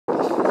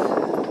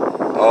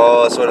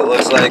Oh, that's what it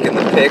looks like in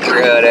the picker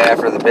hood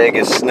after the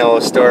biggest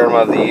snowstorm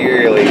of the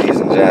year, ladies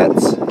and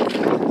gents.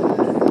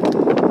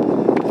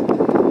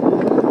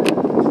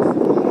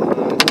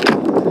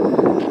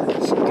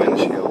 Some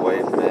windshield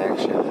wipe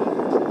action.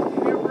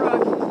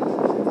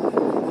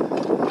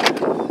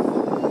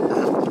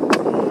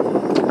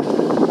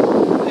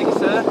 Thanks,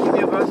 sir. Give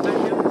me a buzz,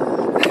 thank you.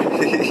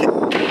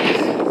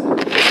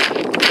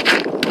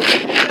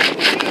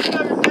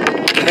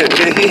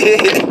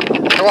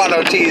 I want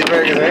no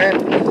cheeseburgers,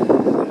 man.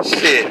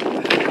 Shit.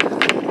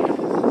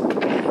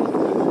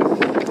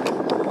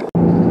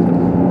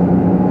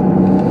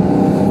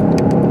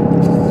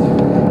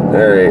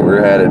 Alright,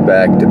 we're headed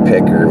back to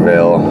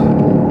Pickerville.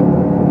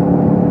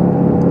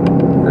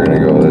 We're gonna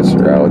go this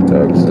route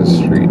though, because the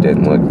street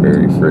didn't look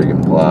very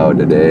friggin' plowed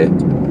today.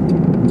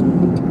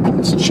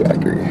 Let's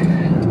check her.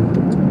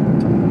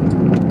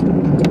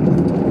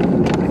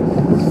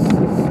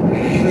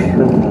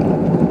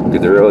 Look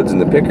at the roads in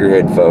the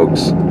Pickerhead,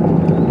 folks.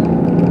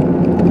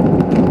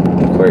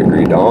 Quite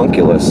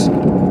redonkulous.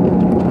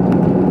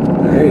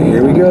 Alright,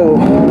 here we go.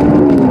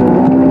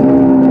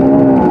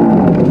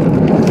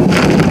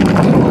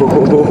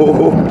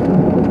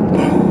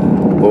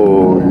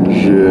 Oh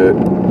shit.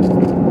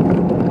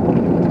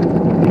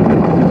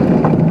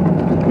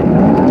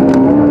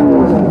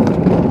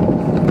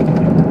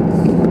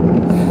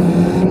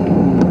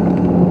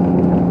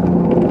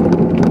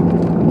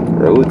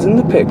 Roads in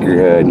the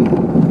Pickerhead.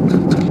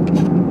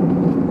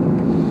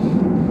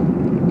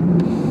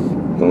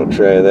 Don't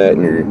try that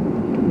in your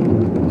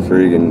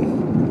friggin'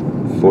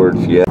 Ford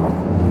Fiesta.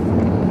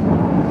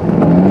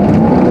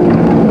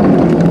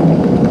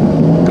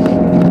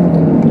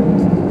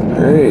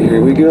 Alright,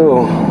 here we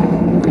go.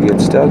 We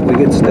get stuck, I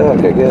guess. I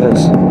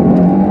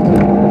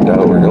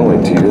doubt we're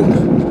going to.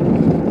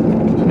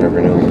 You never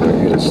know, you might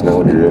hit a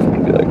snowdrift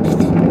and be like,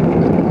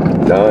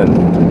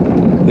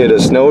 done. Hit a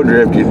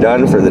snowdrift, you're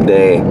done for the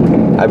day.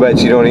 I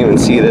bet you don't even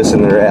see this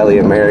in the Rally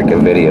America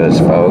videos,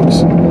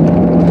 folks.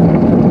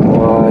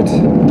 What?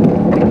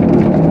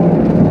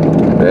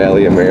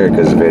 Rally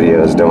America's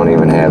videos don't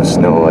even have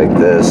snow like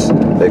this.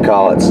 They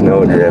call it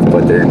snowdrift,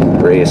 but they're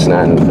racing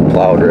on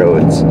plowed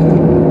roads.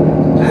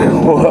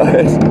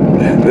 What?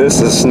 This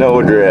is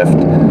snowdrift.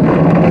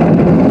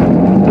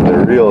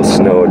 The real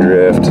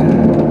snowdrift.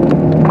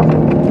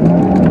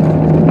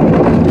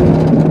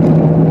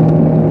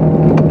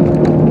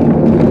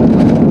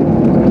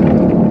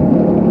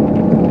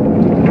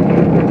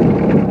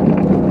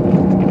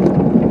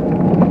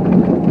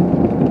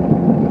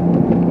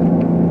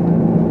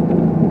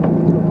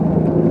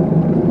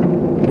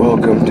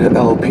 Welcome to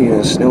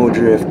Alpena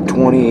Snowdrift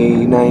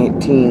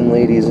 2019,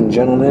 ladies and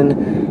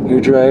gentlemen.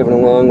 You're driving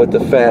along with the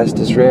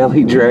fastest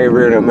rally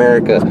driver in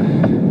America,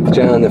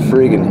 John the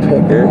friggin'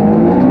 Picker.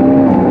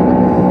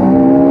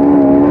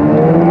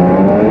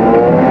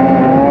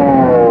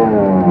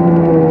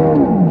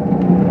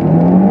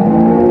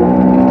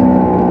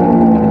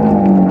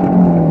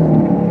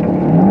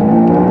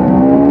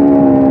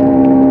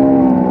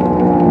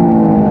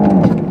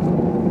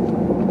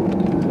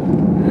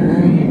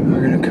 Alright,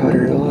 we're gonna cut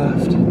her to the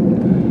left.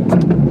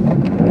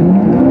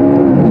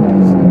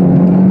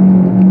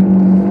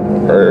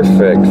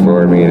 Perfect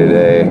for me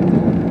today.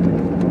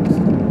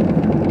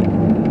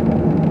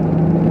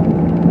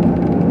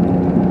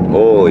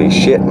 Holy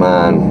shit,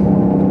 man.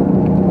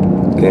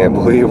 Can't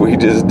believe we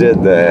just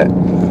did that.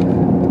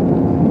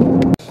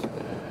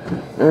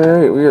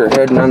 Alright, we are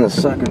heading on the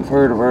second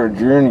part of our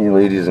journey,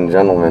 ladies and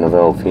gentlemen, of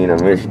Alpena,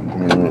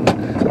 Michigan.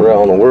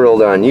 Around the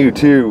world on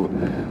YouTube.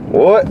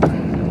 What?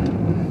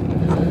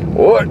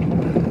 What?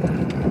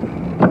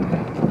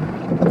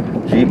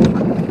 Jeep.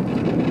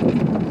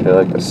 They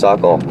like to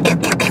suckle.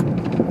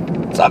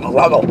 Suckle,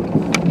 suckle.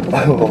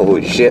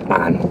 Holy shit,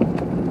 man.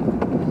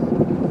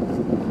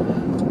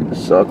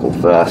 Suckle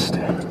fest.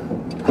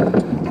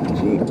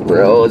 Jeep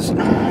bros.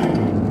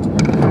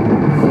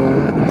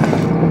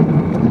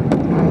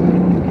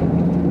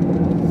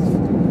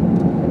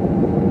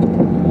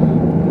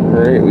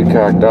 Alright, we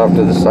cocked off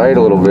to the side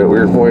a little bit. We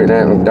were pointing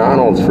at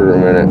McDonald's for a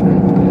minute.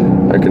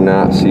 I could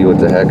not see what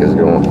the heck is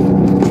going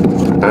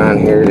on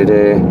here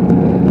today.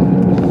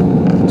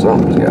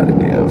 Something's got to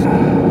give.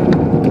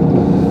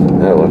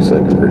 That looks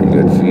like a pretty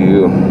good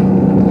view,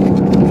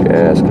 if you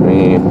ask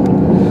me.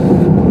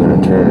 I'm going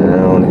to turn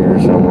around here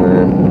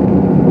somewhere.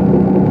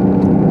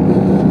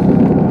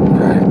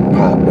 Probably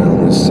pop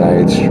down this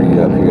side street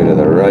up here to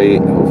the right.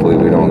 Hopefully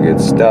we don't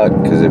get stuck,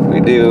 because if we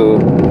do,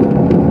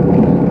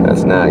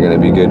 that's not going to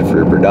be good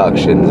for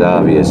productions,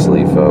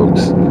 obviously,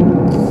 folks.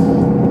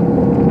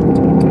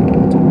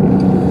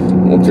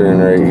 We'll turn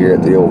right here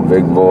at the old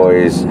big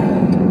boys.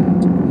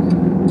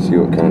 See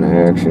what kind of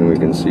action we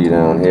can see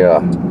down here.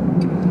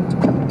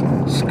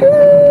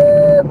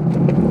 Skirt!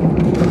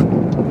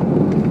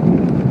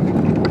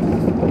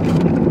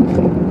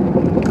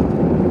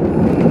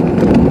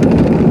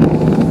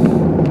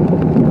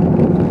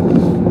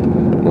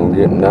 No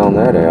getting down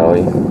that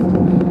alley.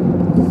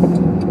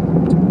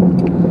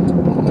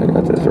 I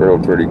got this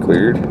road pretty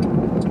cleared.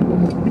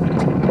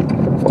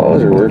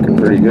 Plows are working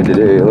pretty good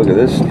today. Look at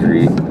this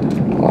street.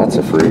 Lots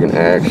of friggin'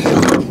 action.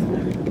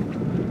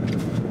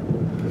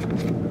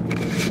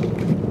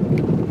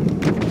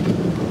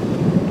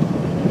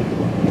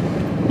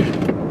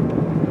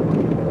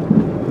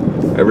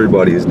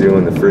 Everybody's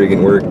doing the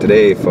friggin' work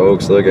today,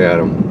 folks. Look at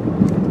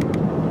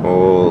them.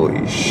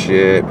 Holy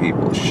shit,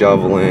 people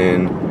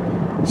shoveling.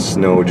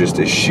 Snow just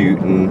is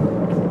shooting.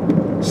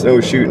 Snow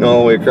shooting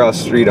all the way across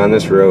the street on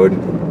this road.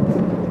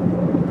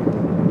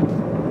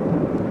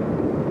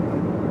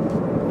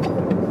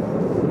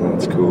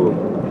 That's cool.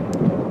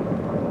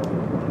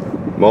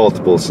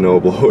 Multiple snow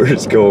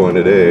blowers going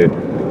today.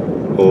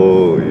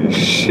 Holy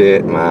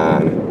shit,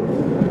 man.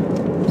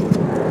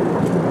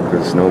 The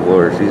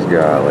snowblower she's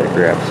got like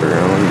wraps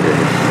around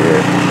and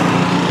shit.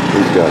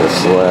 He's got a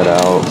sled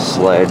out,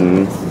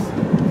 sledding.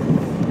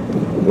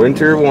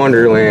 Winter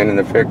Wonderland in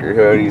the picker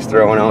hood. He's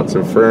throwing out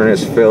some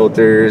furnace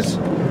filters.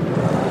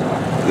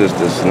 Just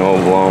the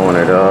snow blowing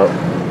it up.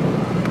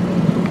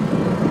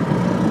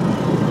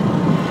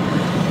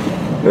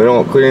 They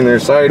don't clean their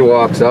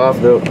sidewalks off,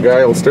 the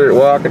guy will start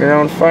walking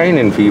around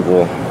finding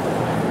people.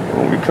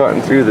 Won't be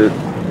cutting through the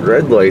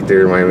red light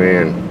there, my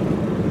man.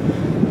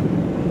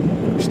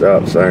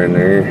 Stop sign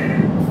there.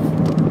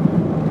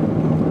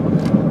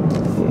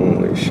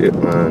 Holy shit,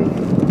 man.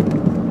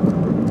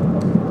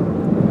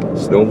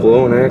 Snow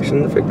blowing action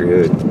in the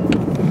figurehead.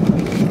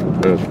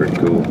 That was pretty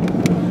cool.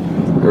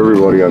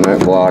 Everybody on that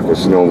block was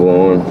snow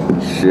blowing.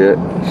 Shit,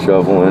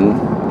 shoveling.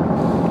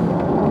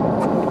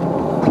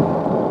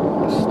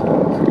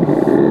 Stop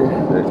here.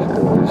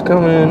 Everybody's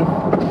coming.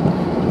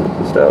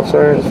 Stop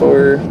signs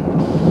for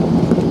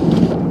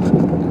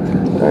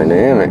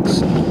Dynamics.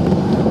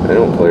 They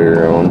don't play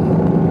around.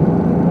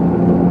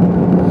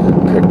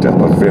 Picked up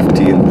a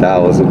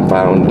 15,000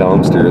 pound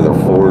dumpster, the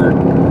Ford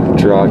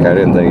truck. I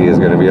didn't think he was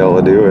going to be able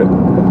to do it.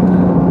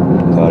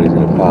 Thought he was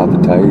going to pop the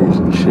tires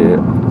and shit.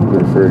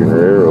 The friggin'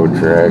 railroad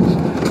tracks.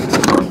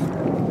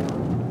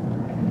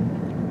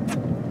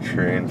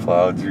 Train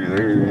plowed through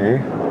there, eh?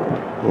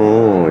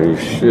 Holy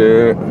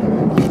shit.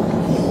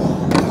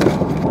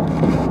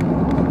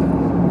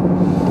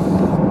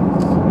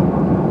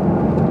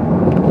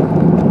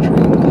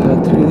 Train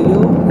plowed through the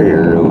old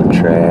railroad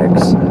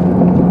tracks.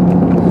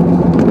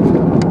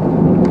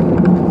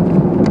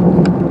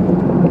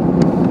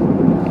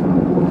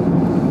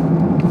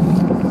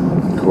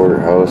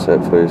 Courthouse,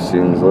 that place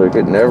seems like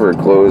it never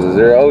closes.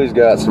 They always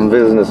got some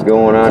business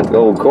going on at the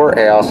old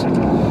courthouse.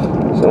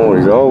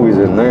 Somebody's always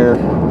in there.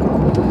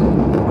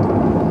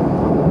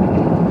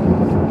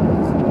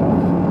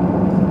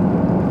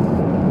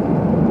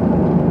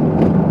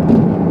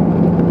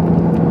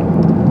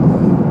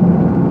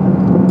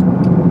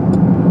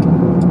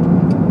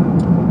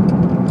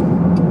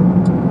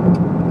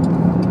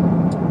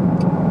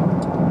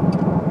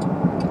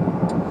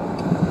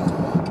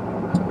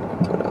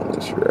 Put on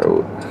this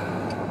route.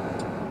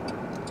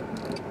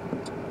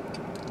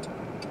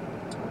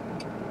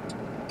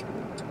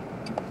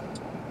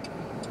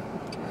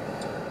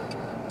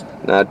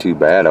 Not too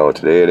bad out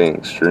today. It ain't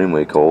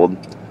extremely cold.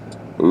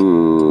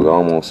 Ooh,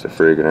 almost a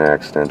friggin'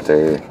 accident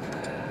there.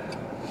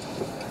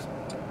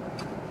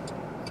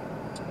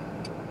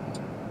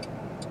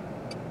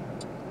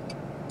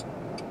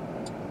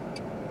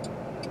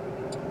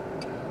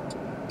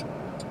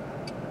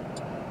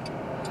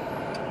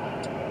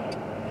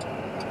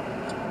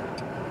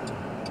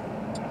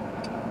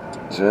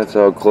 So that's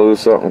how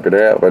close something could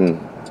happen.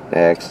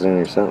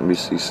 Accident or something. Be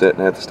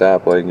sitting at the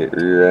stoplight and get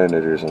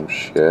rear-ended or some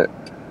shit.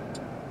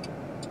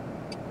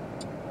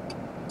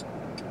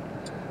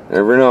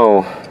 Never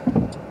know. Here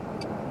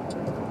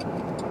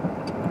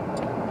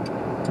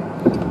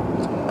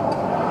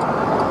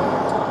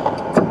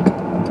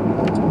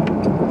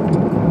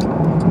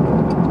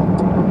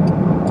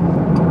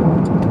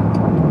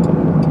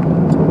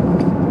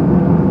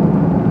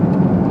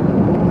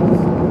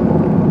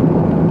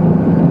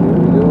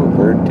we go,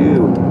 part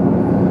 2.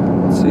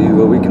 Let's see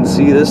what we can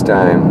see this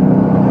time.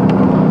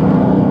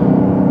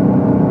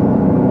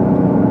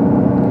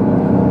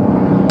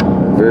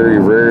 Very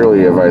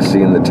rarely have I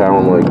seen the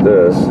town like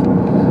this.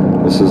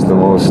 This is the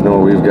most snow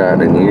we've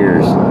gotten in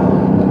years.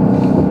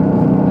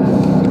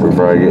 We'll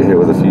probably get hit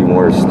with a few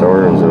more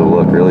storms. It'll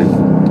look really...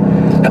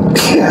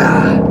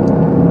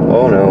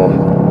 Oh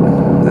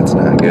no. That's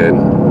not good.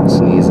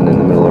 Sneezing in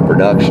the middle of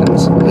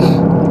productions.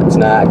 It's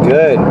not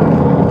good.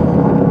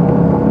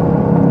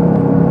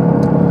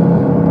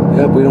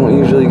 Yep, we don't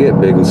usually get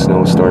big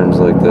snowstorms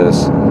like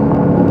this.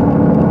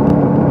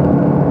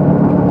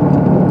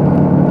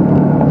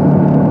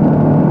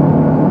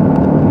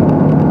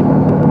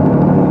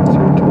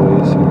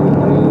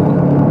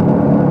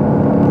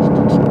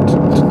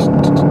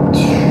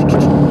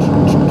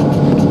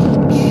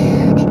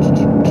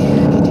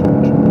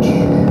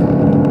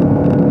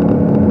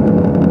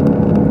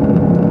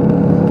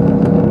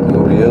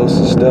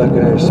 Stuck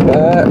in our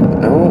spot.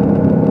 No.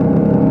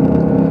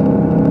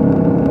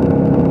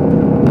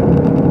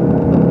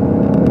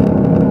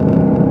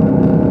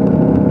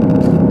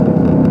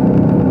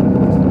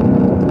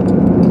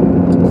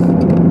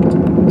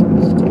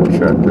 Let's go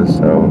check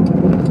this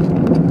out.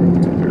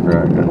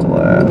 probably gonna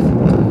laugh.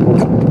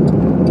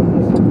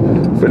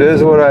 If it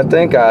is what I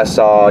think I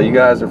saw, you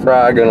guys are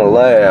probably gonna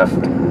laugh. I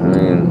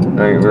mean,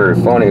 it ain't very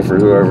funny for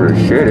whoever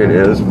shit it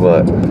is,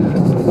 but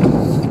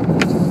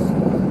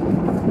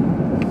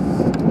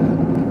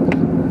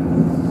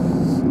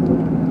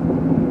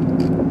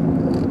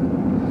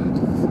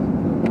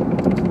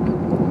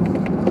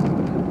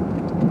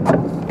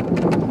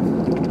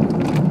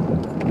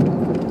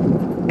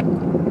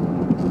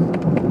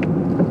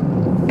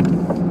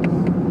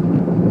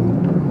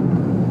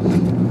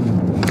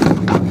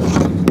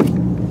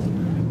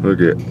look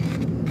at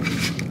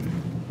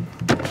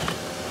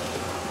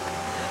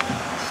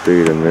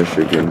State of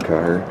Michigan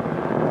car.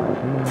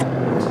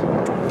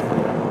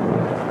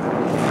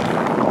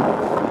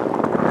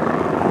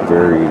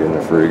 Buried in the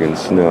friggin'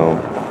 snow.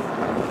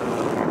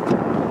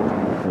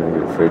 Let me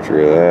get a picture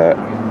of that.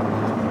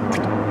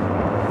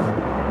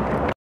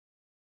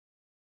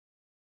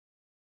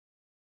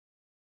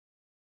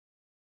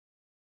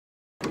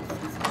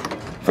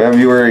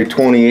 February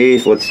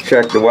 28th, let's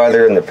check the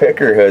weather in the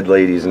picker hood,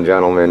 ladies and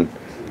gentlemen.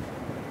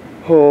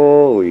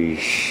 Holy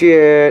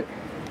shit.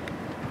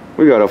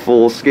 We got a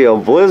full-scale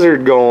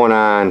blizzard going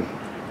on.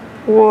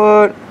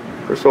 What?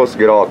 We're supposed to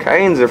get all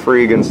kinds of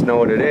freaking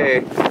snow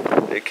today.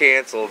 They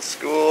canceled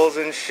schools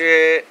and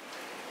shit.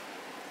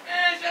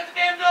 Hey, shut the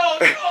damn door!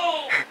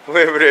 Go!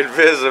 Limited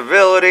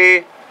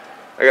visibility.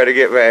 I gotta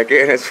get back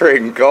in, it's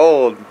freaking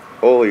cold.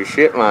 Holy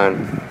shit,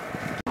 man.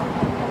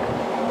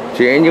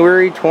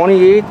 January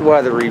 28th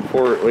weather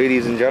report,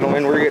 ladies and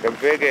gentlemen. We're getting a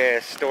big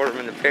ass storm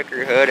in the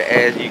picker hood,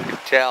 as you can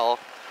tell.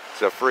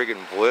 It's a friggin'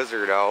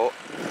 blizzard out.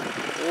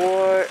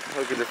 What?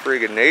 Look at the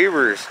friggin'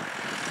 neighbors.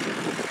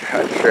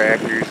 Got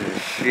tractors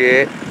and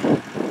shit.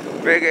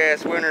 Big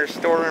ass winter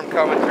storm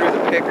coming through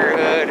the picker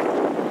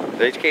hood.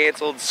 They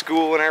canceled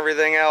school and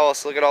everything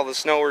else. Look at all the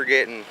snow we're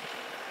getting.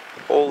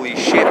 Holy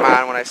shit,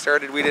 man. When I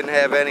started, we didn't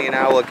have any, and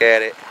now look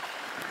at it.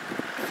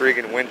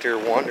 Friggin' winter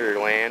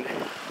wonderland.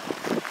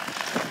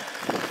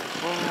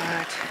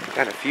 What?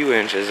 Got a few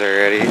inches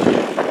already.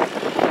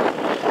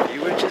 A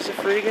few inches of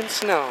friggin'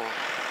 snow.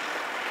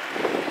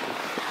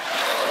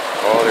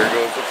 Oh, there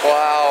goes the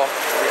plow.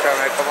 Every time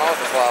I come out,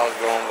 the plow's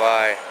going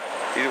by.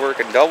 He's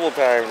working double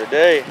time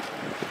today.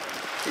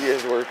 He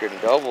is working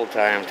double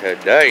time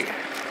today.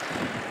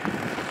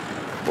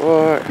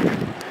 What?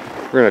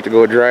 We're gonna have to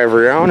go drive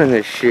around in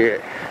this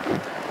shit.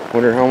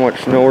 Wonder how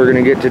much snow we're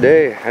gonna get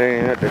today. I didn't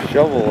even have to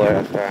shovel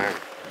last time.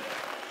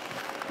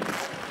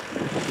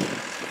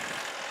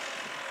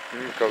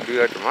 You come do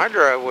that to my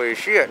driveway,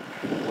 shit.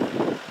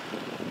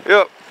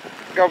 Yep.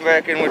 Come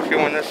back in with you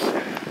when this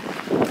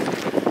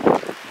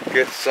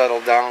gets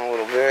settled down a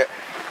little bit.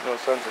 No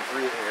sense of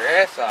freezing your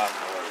ass off,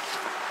 boys.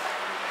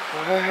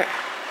 What?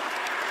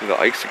 The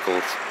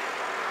icicles.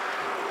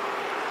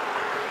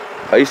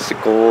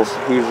 Icicles?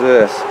 Who's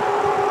this?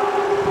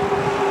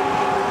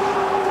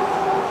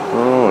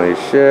 Holy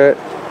shit.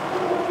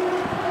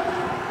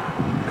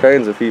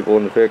 Kinds of people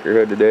in the picker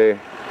hood today.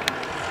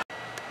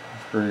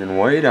 It's freaking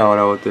white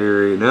out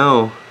there right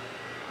now.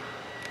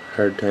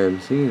 Hard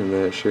time seeing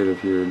that shit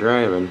if you're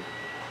driving.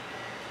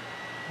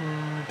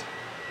 What?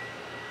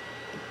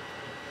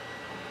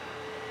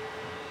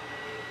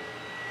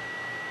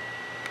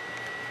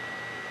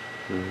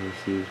 You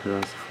see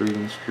across the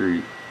freaking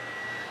street.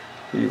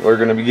 People are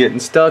gonna be getting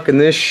stuck in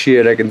this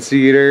shit. I can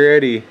see it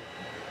already.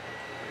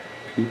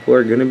 People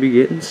are gonna be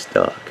getting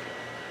stuck.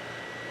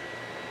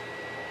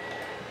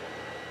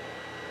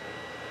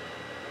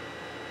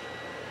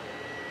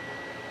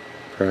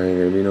 Probably ain't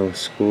gonna be no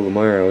school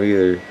tomorrow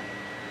either.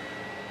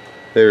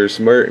 They were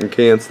smart and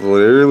canceled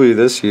it early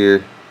this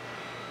year.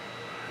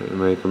 They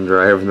make them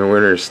drive in the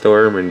winter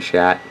storm and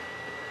shot.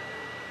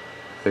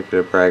 They could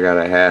have probably got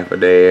a half a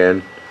day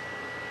in.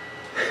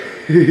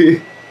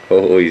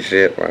 Holy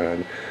shit,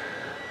 man.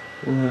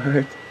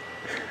 What?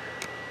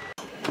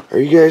 Are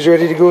you guys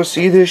ready to go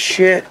see this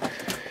shit?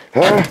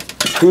 Huh?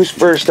 Who's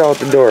first out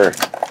the door?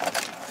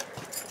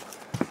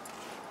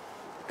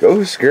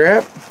 Go,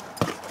 Scrap.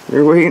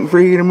 They're waiting for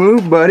you to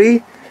move,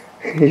 buddy.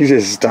 He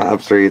just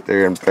stops right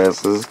there and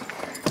pisses.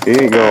 He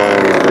ain't going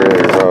any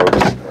further,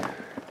 folks.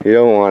 You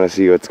don't want to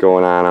see what's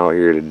going on out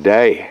here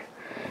today.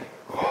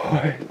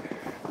 What?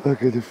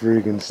 Look at the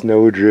freaking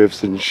snow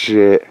drifts and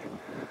shit.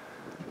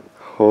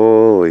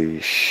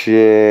 Holy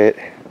shit.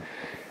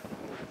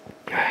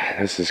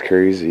 This is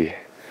crazy.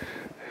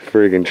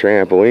 Friggin'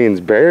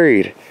 trampoline's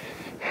buried.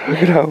 Look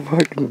at how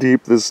fucking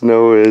deep the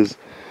snow is.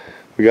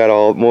 We got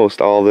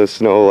almost all this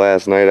snow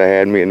last night. I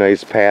had me a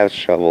nice path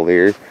shovel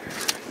here.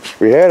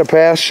 We had a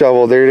path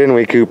shovel there, didn't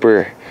we,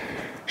 Cooper?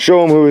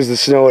 Show him who's the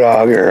snow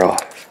dog girl.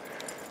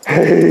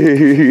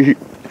 Hey.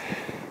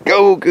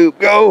 Go, Coop,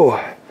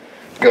 go.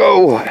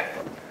 Go.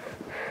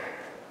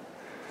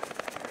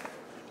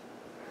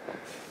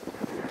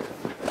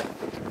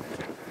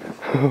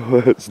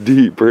 Oh, that's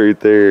deep right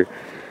there.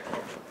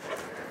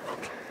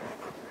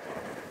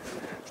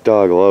 This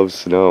dog loves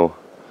snow.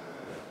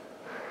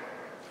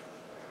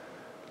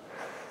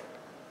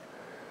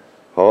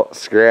 Oh,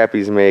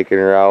 Scrappy's making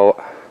her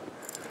out.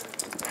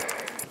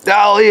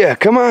 Dahlia,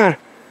 come on.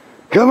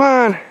 Come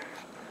on.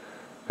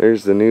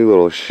 There's the new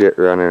little shit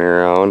running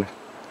around.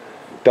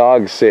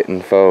 Dog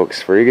sitting,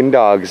 folks. Freaking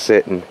dog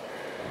sitting.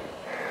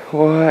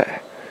 What?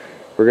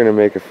 We're gonna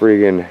make a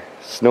freaking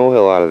snow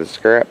hill out of the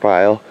scrap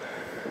pile.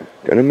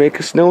 Gonna make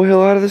a snow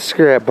hill out of the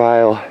scrap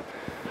pile.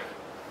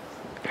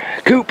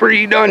 Cooper,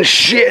 you done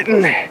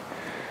shitting?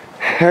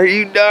 Are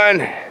you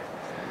done?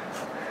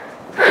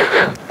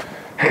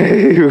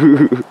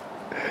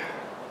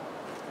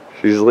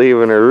 She's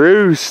leaving her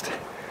roost.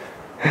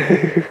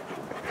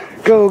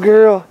 Go,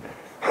 girl.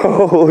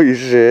 Holy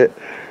shit.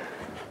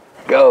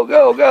 Go,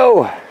 go,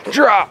 go.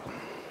 Drop.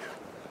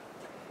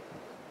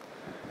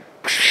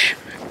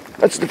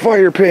 That's the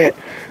fire pit.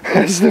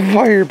 That's the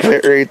fire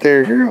pit right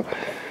there, girl.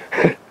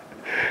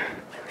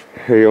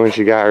 When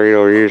she got right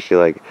over here, she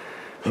like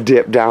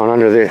dipped down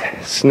under the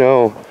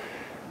snow.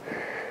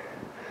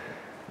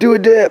 Do a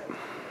dip.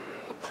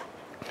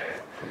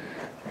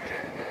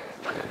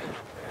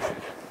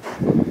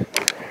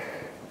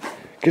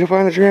 Get up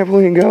on the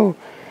trampoline, go.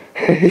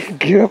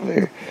 Get up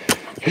there.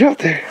 Get up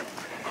there.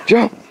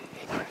 Jump.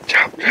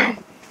 Jump,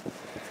 jump.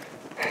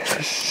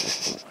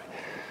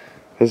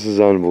 This is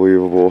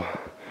unbelievable.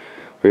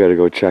 We gotta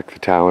go check the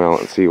town out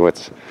and see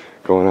what's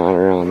going on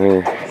around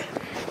there.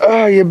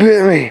 Oh, you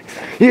bit me.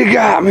 You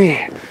got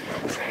me.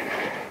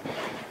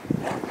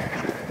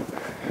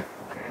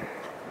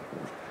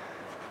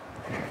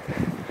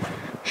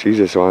 She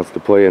just wants to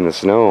play in the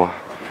snow.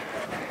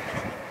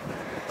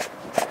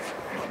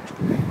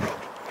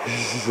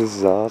 This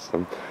is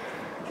awesome.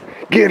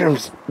 Get him,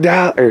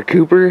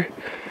 Cooper.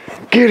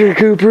 Get her,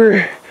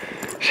 Cooper.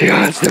 She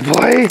wants to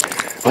play.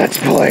 Let's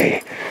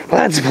play.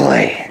 Let's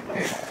play.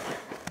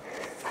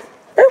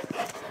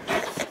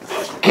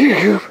 Get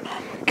her, Coop.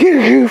 Get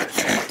her, Coop.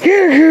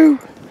 Get her,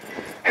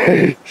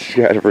 Coop. She's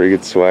got a pretty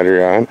good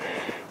sweater on.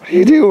 What are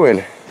you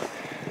doing?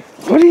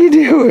 What are you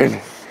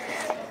doing?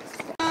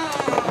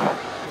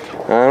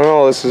 I don't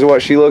know. This is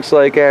what she looks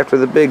like after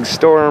the big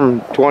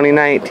storm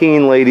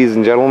 2019, ladies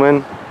and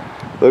gentlemen.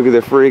 Look at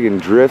the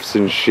freaking drifts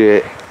and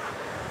shit.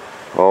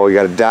 Oh, we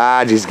got a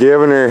dodge. He's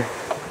giving her.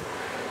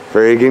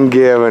 Freaking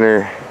giving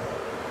her.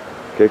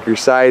 Kick her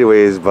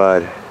sideways,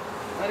 bud.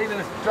 Not even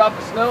a drop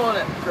of snow on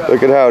it.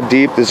 Look at how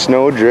deep the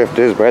snow drift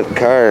is by the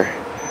car.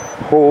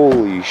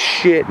 Holy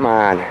shit,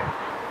 man.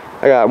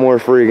 I got more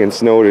freaking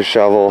snow to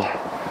shovel.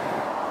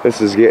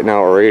 This is getting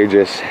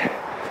outrageous.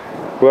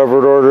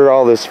 Whoever ordered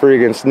all this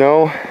freaking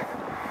snow,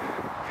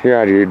 you're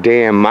out of your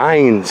damn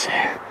minds.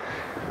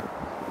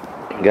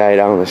 Guy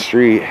down the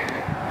street,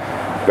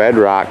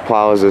 Bedrock,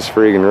 plows this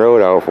freaking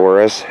road out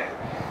for us.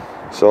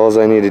 So all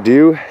I need to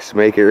do is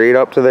make it right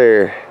up to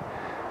there.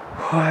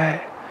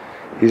 What?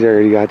 He's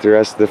already got the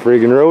rest of the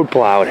freaking road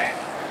plowed.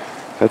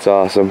 That's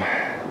awesome.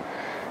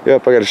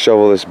 Yep, I gotta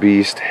shovel this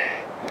beast.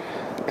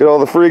 Get all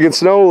the freaking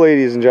snow,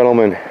 ladies and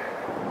gentlemen.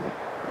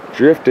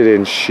 Drifted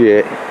and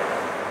shit.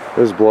 It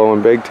was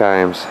blowing big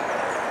times.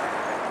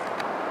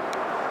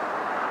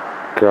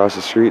 Across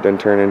the street then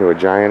turned into a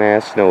giant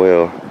ass snow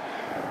hill.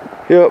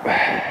 Yep.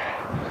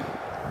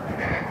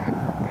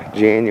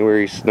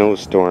 January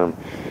snowstorm.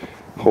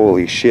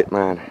 Holy shit,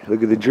 man.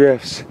 Look at the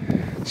drifts.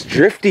 It's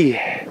drifty.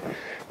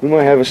 We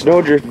might have a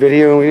snowdrift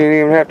video and we didn't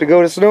even have to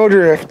go to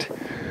snowdrift.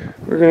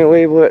 We're gonna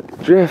label it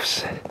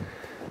drifts.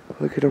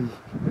 Look at them.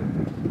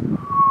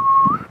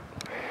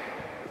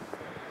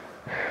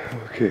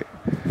 Okay.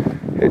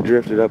 It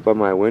drifted up on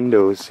my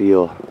window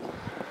seal.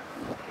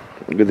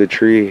 Look at the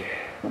tree.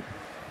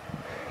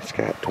 It's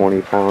got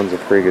 20 pounds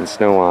of friggin'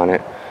 snow on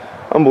it.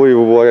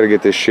 Unbelievable. I gotta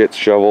get this shit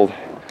shoveled.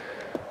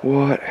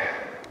 What?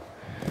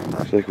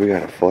 Looks like we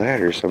got a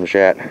flat or some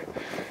shit.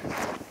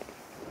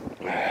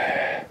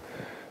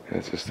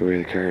 That's just the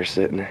way the car is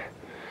sitting.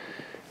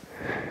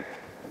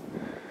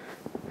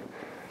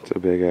 It's a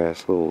big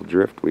ass little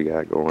drift we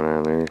got going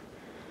on there.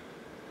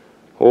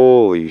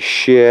 Holy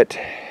shit.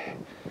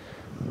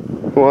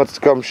 Who wants to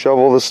come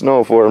shovel the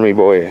snow for me,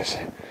 boys?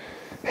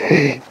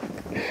 We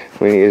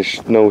need a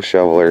snow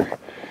shoveler.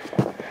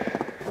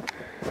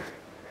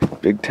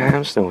 Big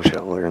time snow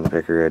shoveler in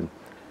Pickerhead.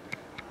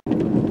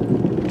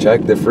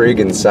 Check the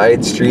friggin'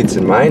 side streets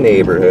in my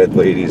neighborhood,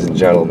 ladies and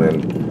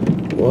gentlemen.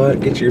 What?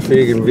 Get your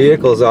friggin'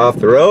 vehicles off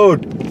the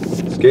road.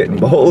 It's getting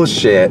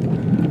bullshit.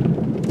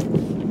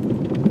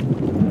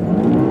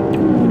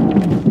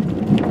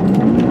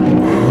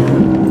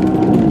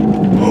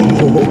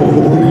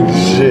 Holy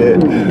shit.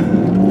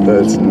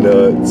 That's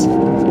nuts.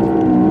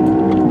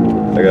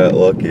 I got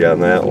lucky on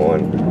that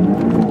one.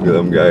 Look at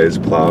them guys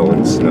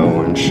plowing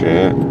snow and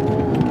shit.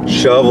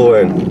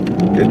 Shoveling.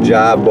 Good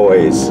job,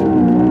 boys.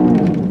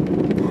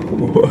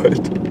 What?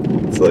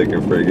 It's like a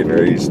friggin'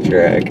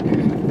 racetrack.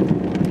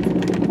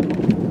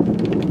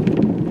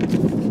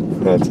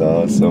 That's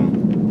awesome.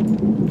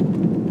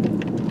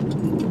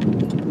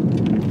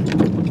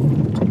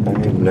 I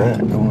am not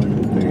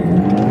going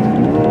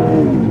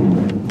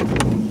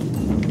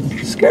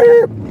there.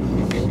 Skirt!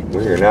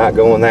 We're not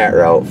going that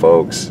route,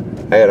 folks.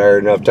 I had a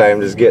hard enough time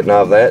just getting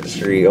off that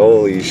street.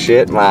 Holy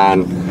shit,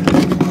 man.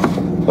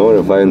 I want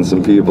to find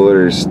some people that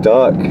are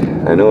stuck.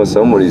 I know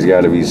somebody's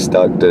got to be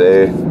stuck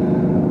today.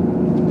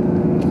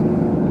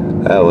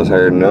 That was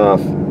hard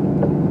enough.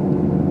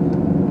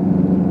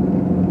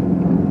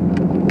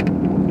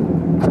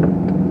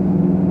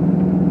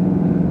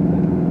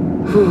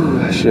 Whew,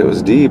 that shit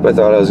was deep. I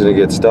thought I was gonna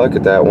get stuck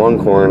at that one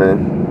corner.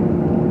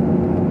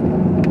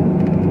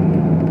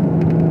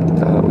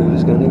 Thought we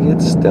was gonna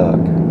get stuck.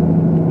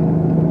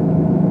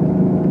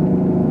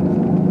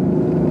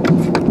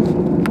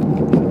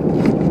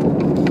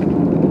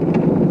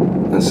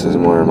 This is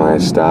more my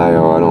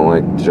style. I don't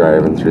like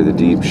driving through the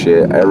deep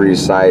shit. Every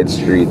side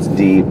street's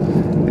deep.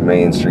 The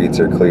main streets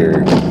are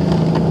clear.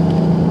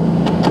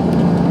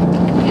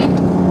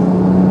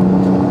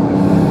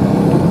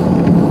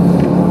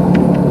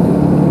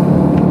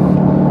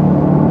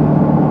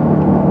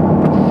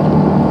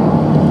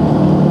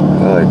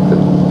 I like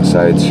the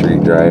side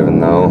street driving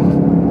though.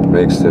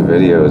 Makes the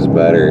videos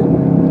better.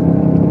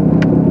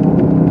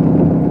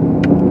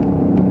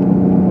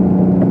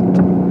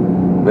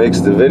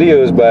 Makes the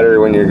videos better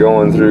when you're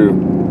going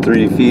through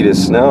 3 feet of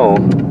snow.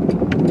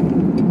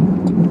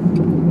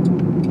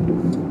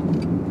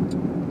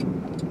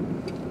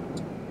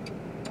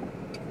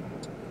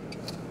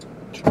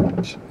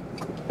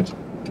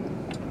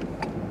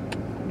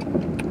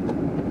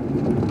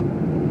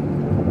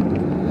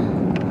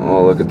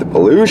 Oh, look at the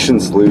pollution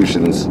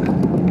solutions.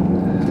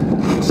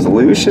 The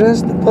solution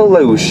is the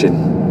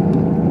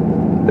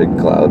pollution. Big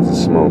clouds of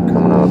smoke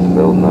coming out the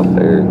building up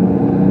there.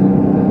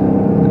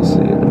 See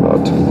in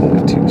about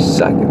only 2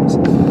 seconds.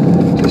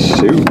 Just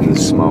shooting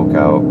smoke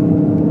out.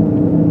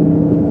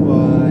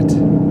 What?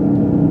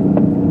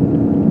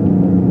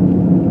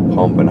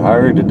 Pumping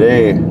hard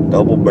today.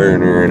 Double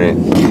burner in it.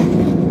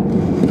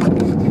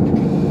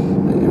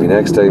 Maybe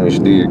next time you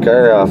should do your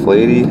car off,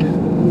 lady.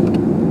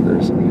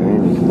 There's some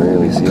behind you can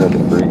barely see out the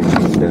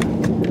freaking window.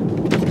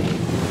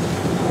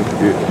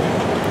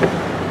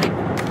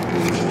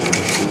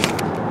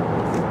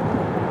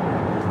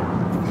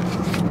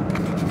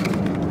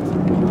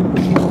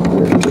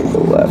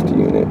 Left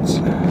units.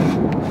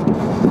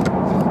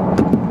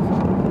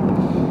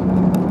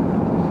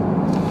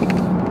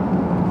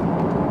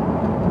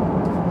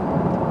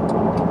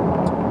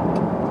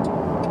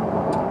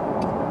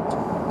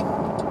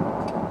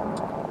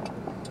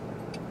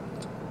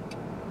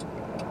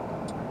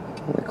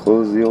 I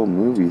close the old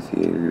movie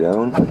theater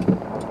down.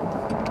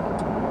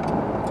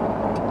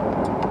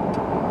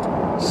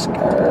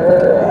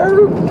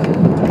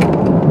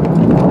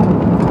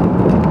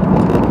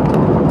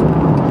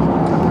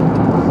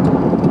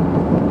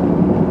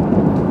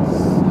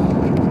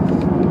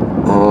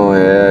 Oh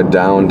yeah,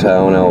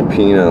 downtown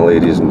Alpena,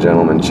 ladies and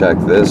gentlemen, check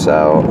this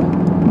out.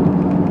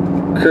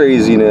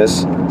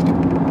 Craziness.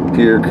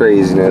 Pure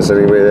craziness.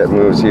 Anybody that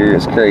moves here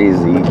is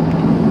crazy.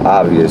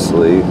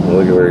 Obviously.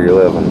 Look at where you're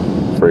living.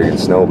 Friggin'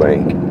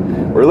 snowbank.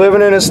 We're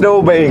living in a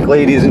snowbank,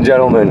 ladies and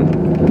gentlemen.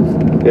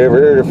 You ever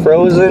heard of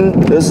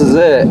Frozen? This is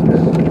it.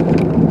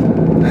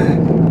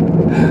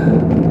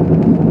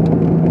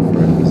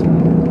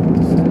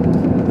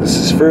 This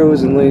is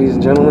Frozen, ladies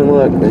and gentlemen.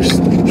 Look, there's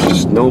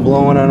snow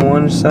blowing on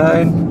one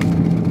side,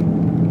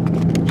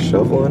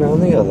 shoveling on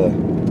the other.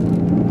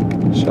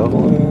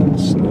 Shoveling,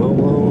 snow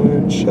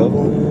blowing,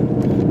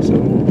 shoveling, snow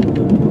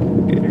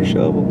blowing. Get your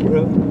shovel,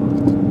 bro.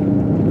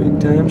 Big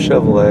time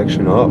shovel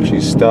action. Oh,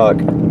 she's stuck.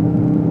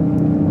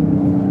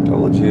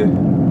 Told you.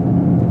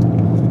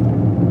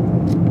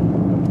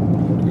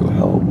 Go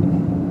help.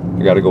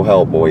 I gotta go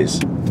help, boys.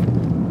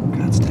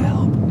 Gots to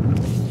help.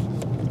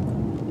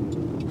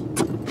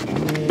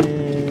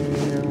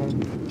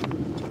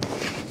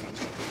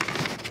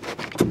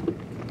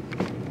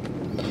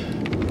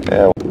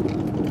 Yeah.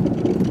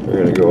 We're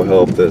gonna go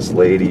help this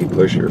lady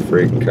push her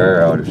freaking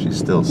car out if she's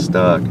still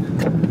stuck.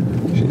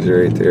 She's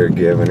right there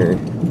giving her.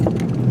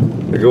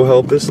 We're gonna go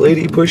help this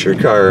lady push her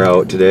car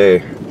out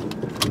today.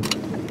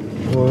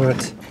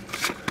 What?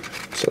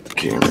 Set the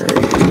camera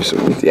right here so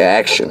we get the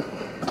action.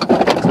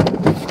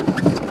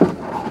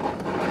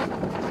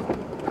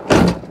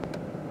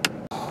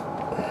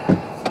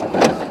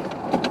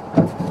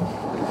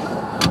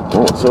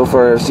 Well, so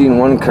far I've seen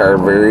one car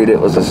buried. It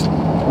was a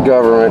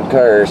government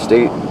car,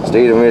 state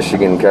of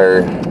Michigan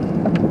car,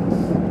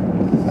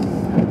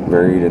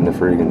 buried in the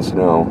friggin'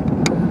 snow.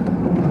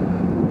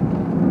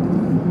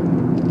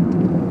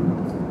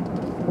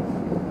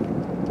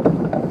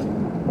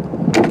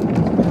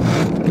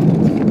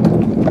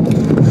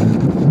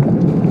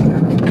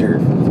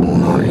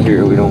 Careful out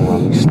here, we don't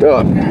want to be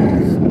stuck.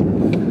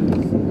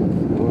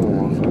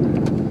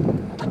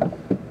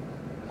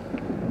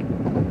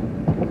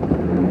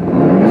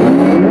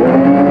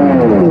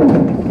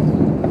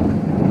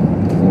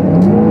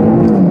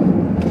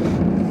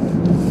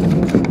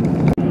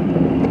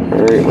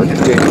 We're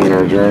continuing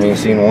our journey.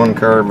 Seen one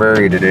car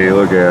buried today.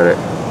 Look at it.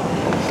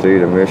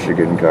 State of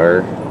Michigan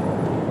car.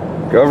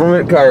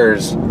 Government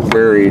cars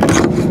buried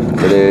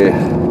today.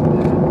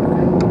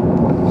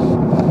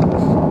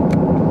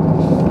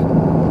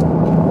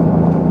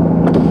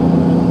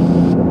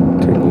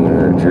 Continuing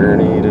our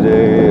journey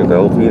today of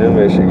Alpena,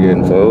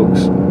 Michigan,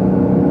 folks.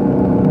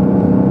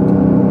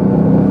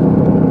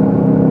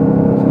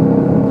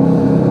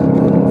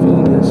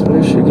 Alpena,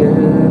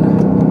 Michigan.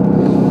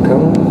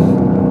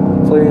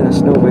 in a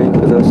snowbank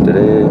with us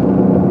today.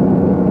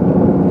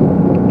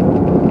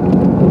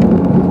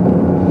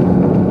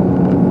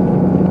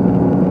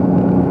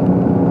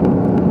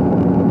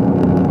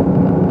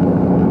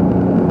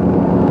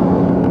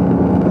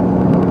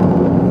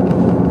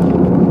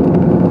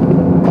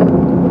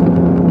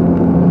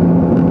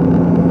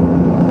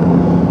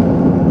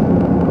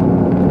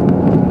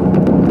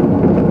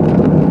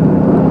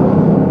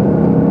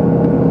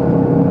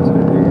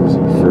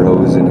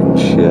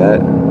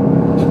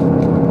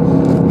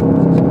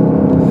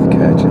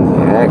 Catching the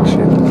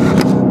action.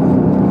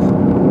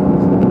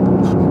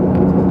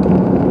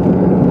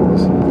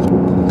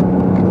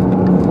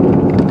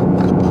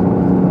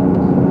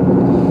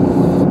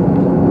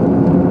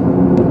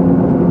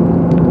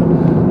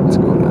 Let's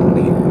go down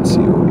here and see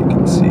what we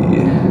can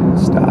see.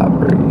 Stop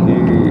right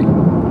here.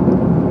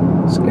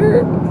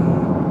 Skirt.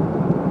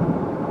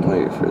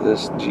 Wait for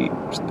this Jeep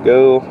to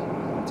go.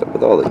 What's up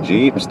with all the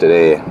Jeeps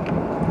today?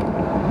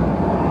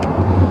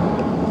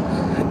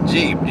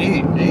 Jeep.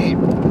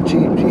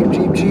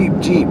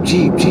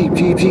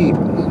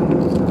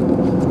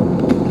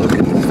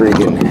 Looking for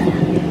friggin'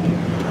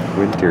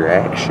 winter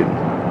action.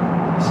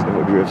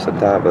 Snow drifts on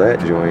top of that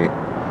joint.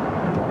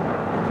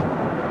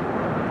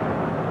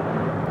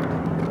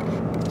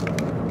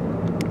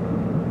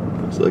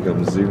 Looks like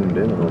I'm zoomed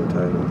in all the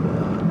time.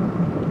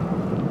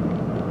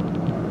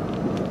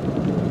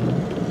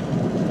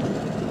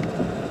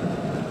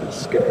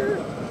 Scared.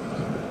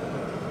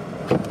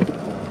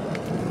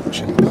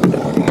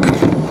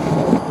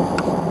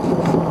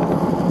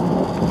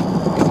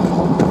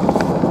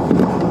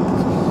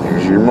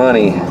 Your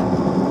money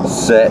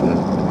setting.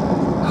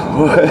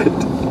 What?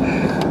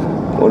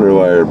 Wonder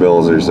why our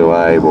bills are so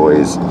high,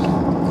 boys.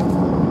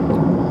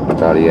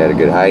 Thought he had a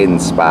good hiding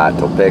spot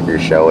till Picker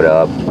showed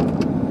up.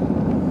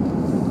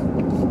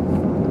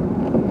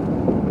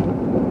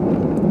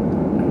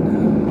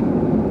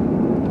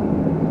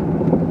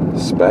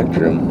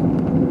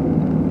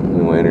 Spectrum.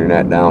 No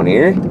internet down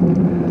here.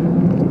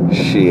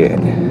 Shit.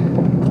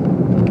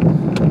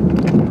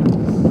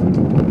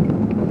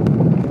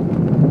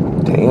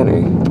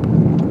 Tanner.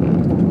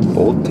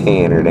 Old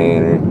Tanner.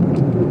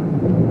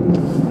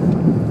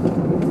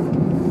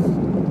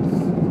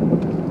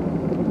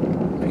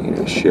 Being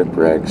a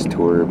shipwrecks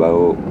tour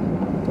boat.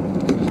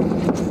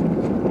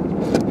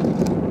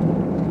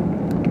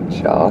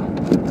 Shaw.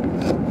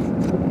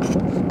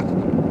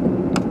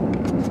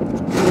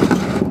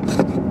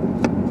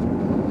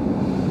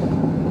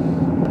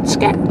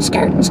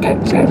 Skirt.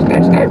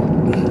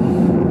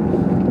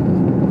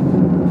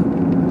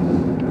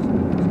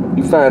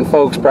 You fine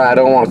folks probably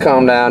don't want to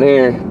come down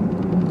here.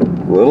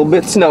 A little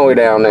bit snowy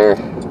down there.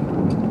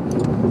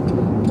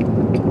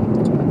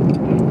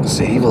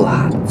 Save a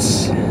lot.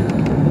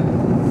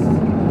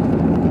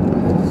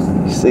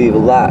 You save a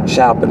lot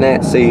shopping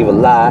at Save a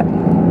Lot.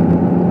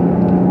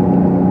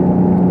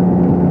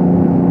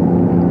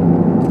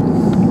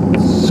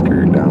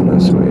 Skirt down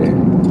this way.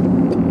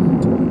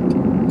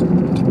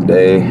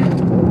 Today.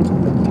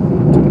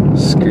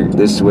 Skirt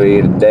this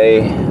way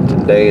today.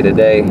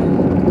 Today.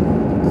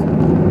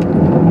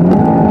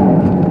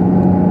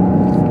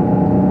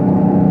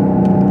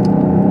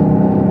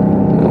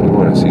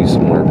 See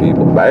some more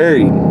people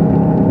buried.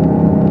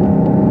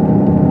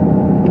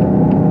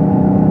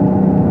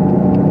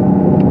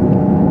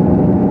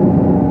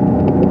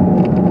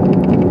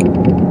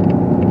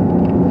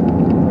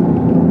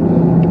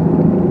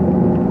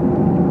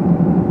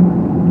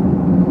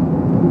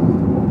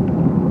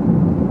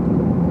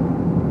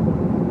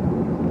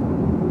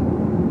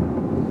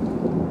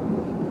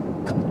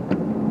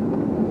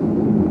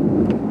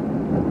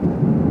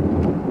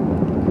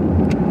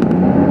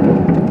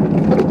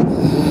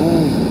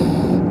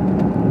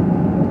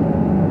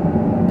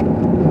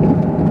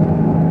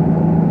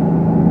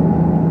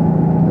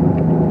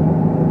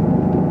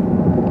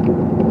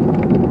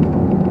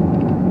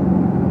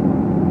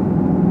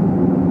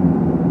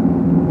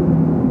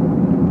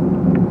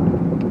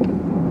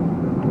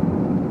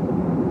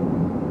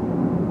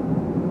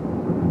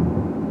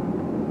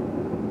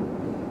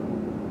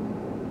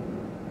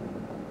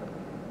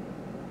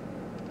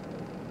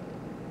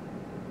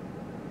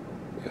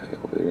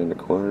 Over there in the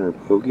corner,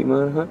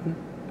 Pokemon hunting.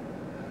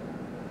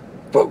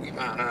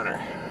 Pokemon hunter.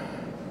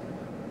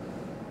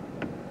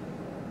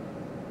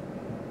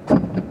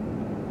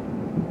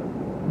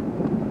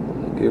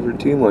 Don't give her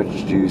too much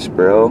juice,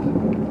 bro. I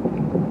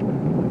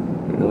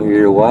know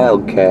you're a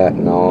wildcat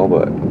and all,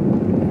 but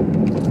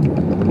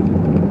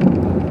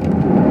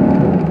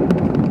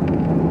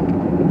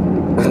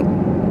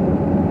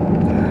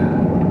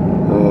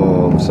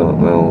oh, I'm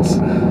something else.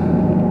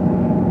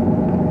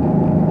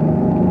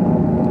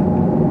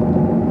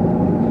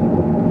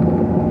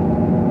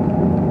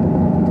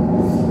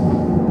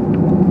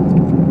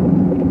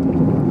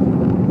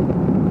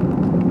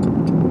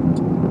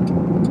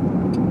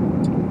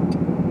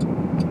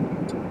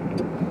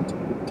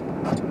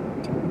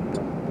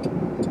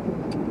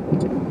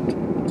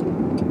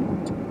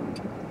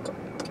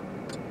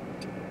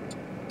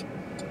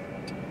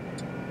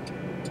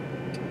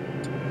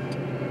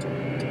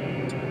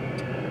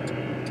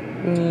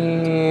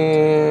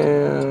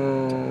 Meow.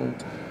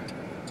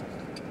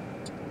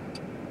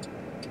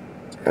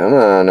 Come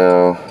on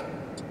now.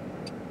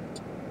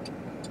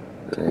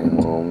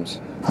 Grandmoms.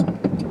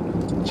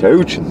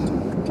 Chooching.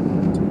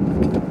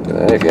 Look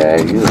at that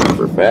guy. He's a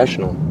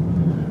professional.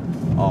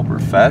 All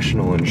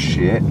professional and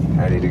shit.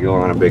 I need to go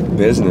on a big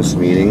business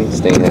meeting.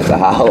 Staying at the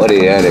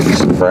Holiday Inn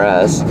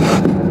Express.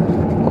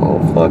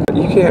 Oh, fuck.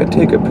 You can't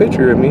take a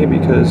picture of me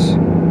because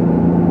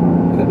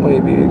it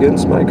might be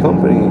against my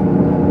company.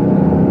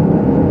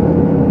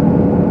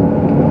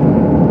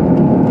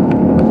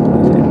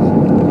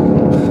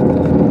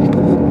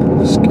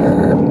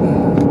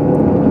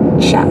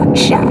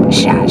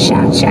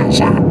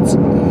 Shots.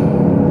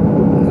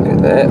 Look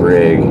at that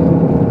rig.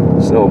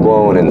 Snow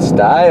blowing in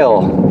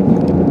style.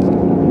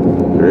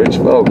 Rich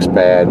folks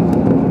pad.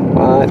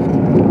 What? A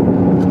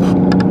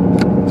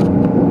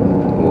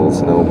little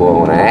snow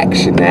blowing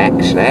action.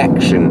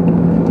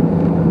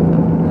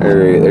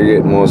 Alright, they're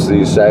getting most of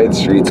these side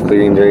streets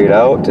cleaned right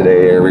out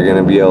today. Are we going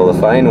to be able to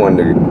find one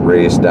to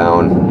race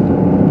down?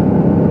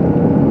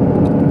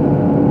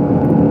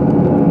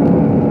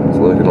 It's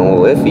looking a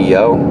little iffy,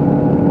 yo.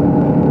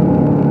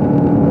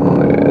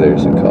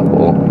 There's a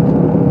couple.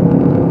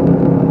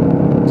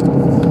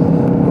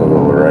 We'll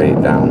go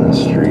right down the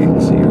street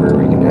and see where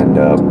we can end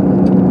up.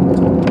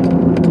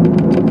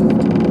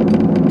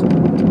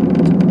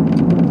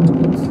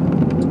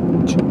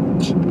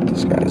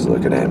 This guy's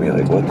looking at me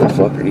like, what the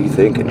fuck are you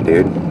thinking,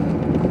 dude?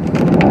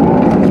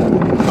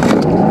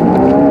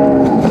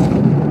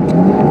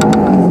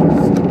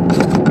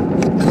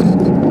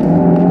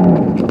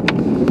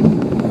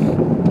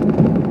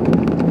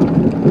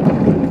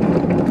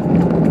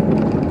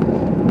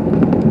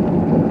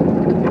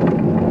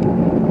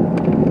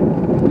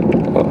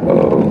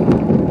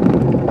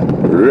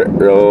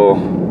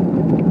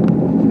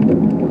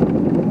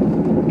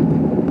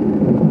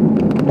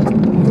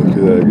 Look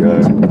at that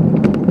guy.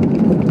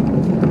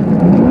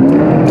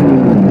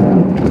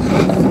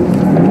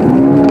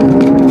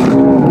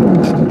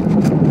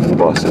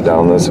 Bust it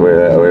down this way,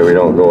 that way we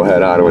don't go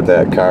head on with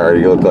that car.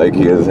 He looked like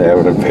he was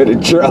having a bit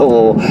of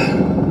trouble.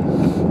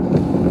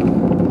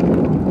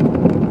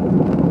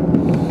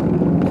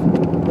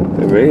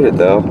 They made it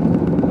though.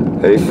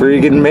 They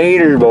freaking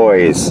made her,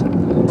 boys.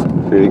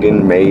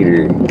 Friggin' made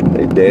her.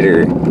 They did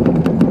her.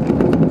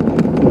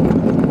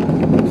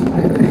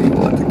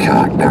 Let the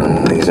cock down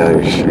on these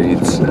other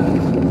streets. Look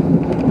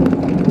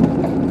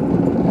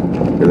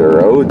at the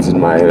roads in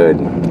my hood.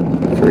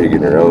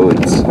 Friggin'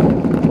 roads.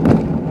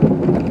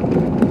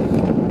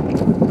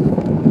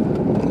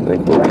 I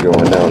think we'll be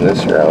going down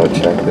this route.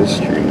 Check this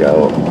street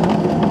out.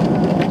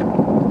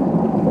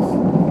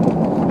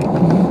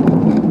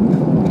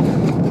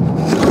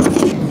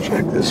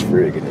 Check this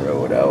friggin'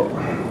 road out.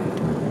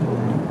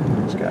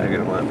 Guy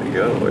gonna let me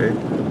go, eh?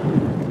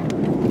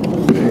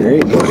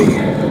 Alright, buddy.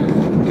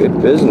 Good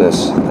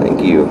business.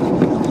 Thank you.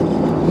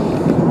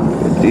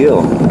 Good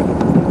deal.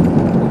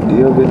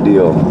 Good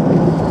deal.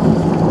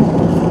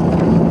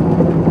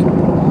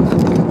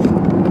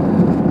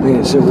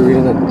 Man, so we're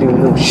gonna do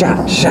no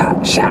shots.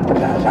 I'm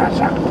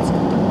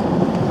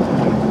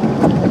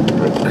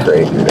gonna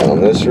crank her down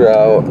this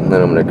route, and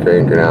then I'm gonna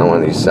crank her down one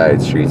of these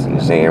side streets and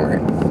just hammer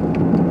it.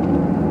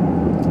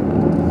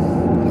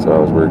 That's what I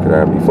was working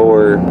on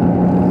before.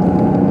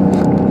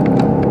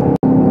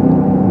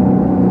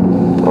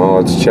 Oh,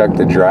 let's check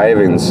the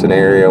driving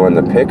scenario in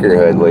the picker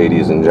hood,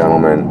 ladies and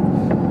gentlemen.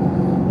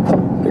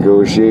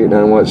 Negotiating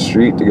on what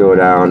street to go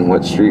down.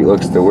 What street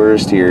looks the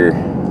worst here?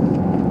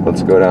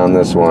 Let's go down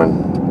this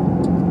one.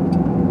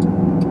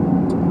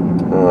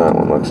 Oh, that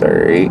one looks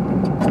alright.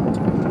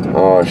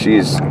 Oh,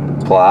 she's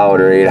plowed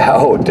right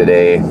out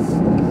today.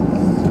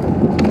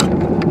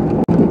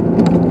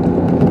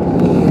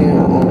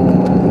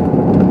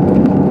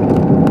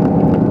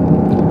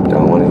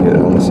 Don't want to get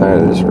on the side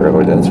of this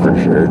road, that's for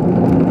sure.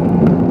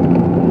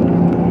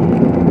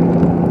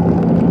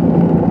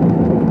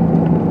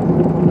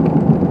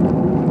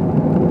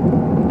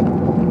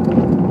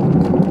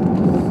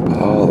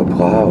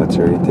 Wow, it's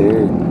right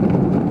there.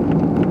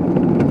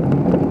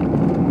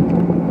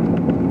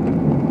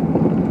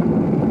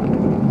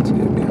 Let's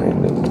get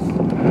behind it.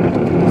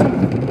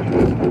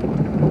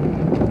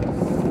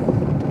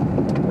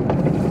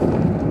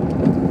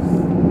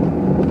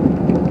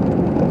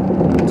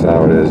 That's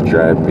how it is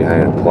driving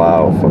behind a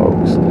plow,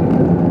 folks.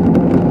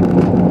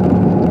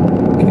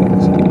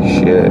 Can't see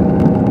shit.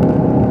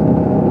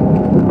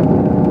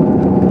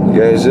 You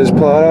guys just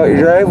plowed out your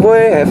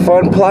driveway? Have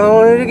fun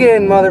plowing it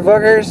again,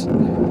 motherfuckers.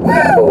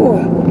 Woo!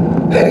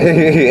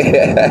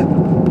 Yeah.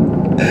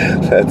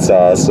 That's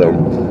awesome.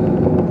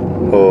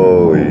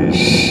 Holy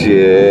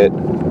shit.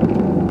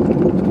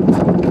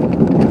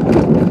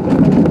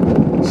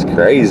 It's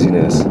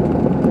craziness.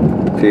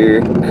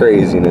 Pure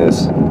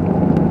craziness.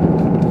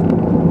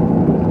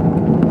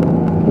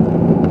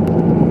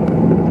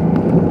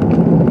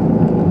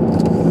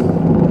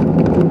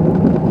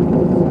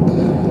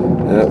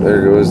 Yep,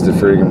 there goes the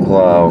friggin'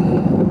 plow.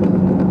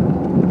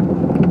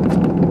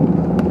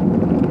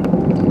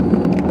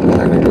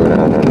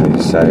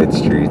 side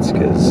streets,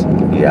 because,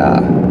 yeah.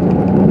 I'm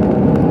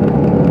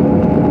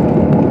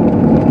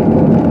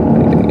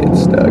gonna get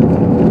stuck.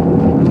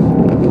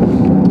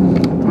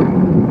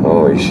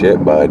 Holy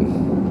shit, bud.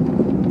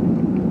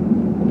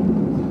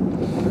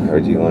 How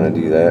would you want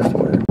to do that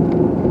for?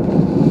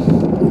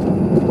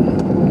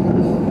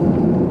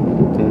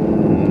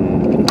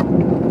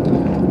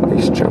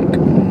 Nice chunk.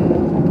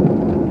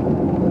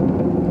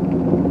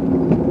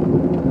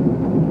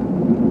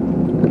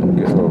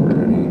 Get over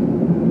any.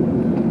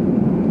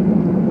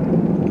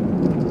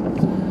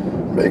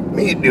 Make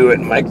me do it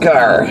in my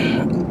car.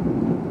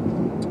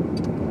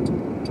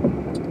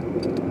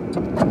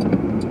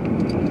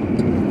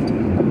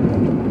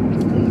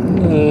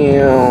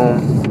 Yeah.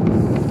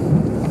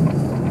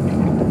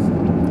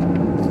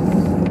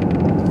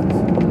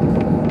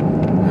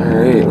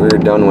 Alright, we're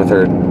done with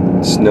our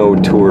snow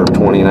tour of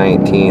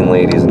 2019,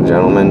 ladies and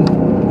gentlemen.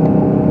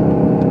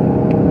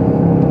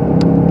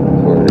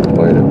 Covered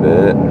quite a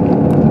bit.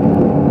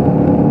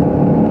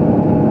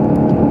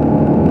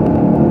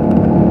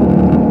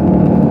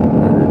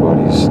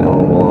 Everybody's snow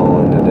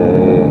blowing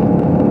today.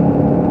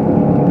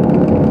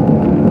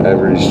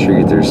 Every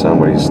street there's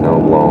somebody snow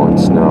blowing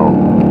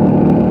snow.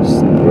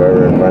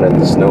 Whoever invented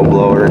the snow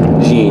blower,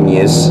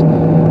 genius.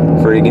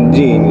 Freaking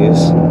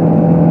genius.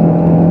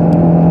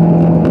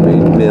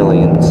 Made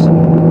millions.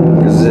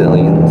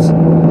 Gazillions.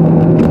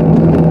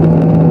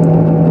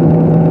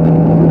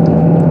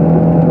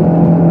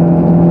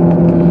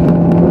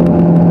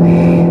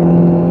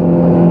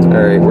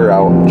 Alright, we're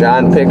out.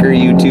 John Picker,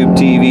 YouTube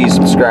TV.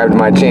 Subscribe to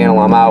my channel.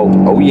 I'm out.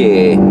 Oh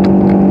yeah.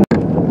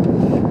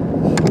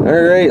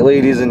 Alright,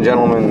 ladies and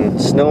gentlemen.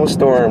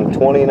 Snowstorm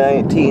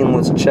 2019.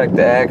 Let's check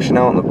the action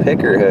out in the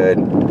Pickerhead.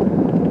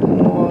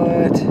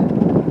 What?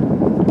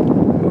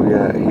 What we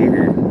got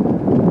here?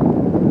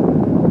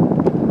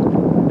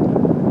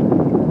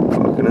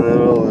 In the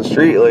middle of the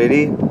street,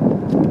 lady.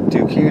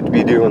 Too cute to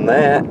be doing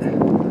that.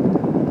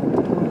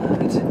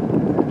 What?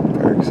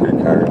 Parks her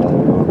car all the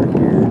way over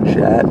here,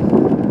 chat.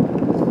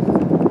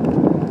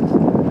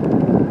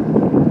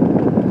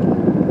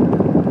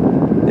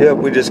 Yep,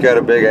 we just got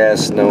a big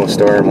ass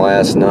snowstorm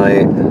last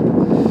night.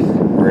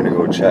 We're gonna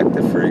go check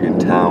the friggin'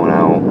 town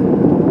out.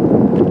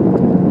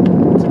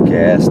 It's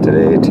gas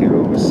today,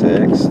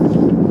 $2.06.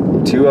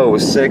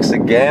 $2.06 a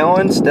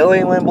gallon. Still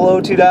ain't went below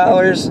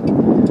 $2.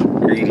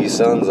 Greedy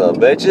sons of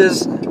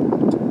bitches.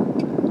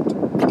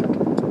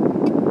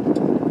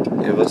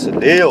 Give us a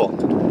deal.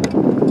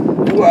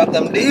 We want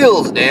them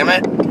deals, damn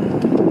it.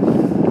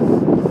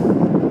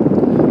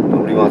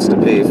 Nobody wants to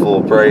pay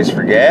full price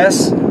for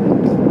gas.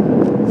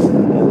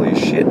 Holy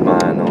shit,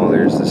 man. Oh,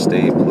 there's the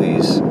state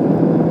police.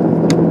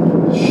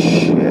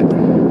 Shit.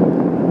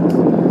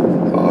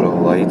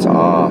 Auto lights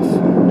off.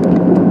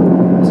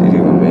 What's he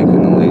doing,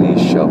 making the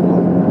ladies shovel?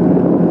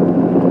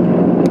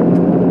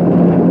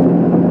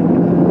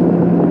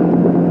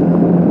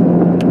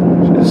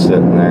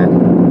 Sitting there.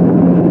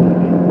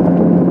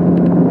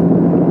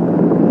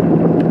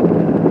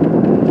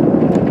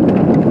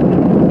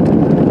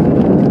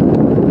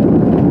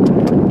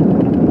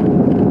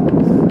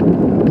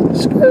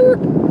 Skirt.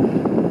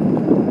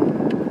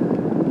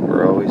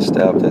 We're always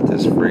stopped at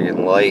this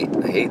friggin' light.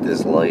 I hate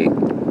this light.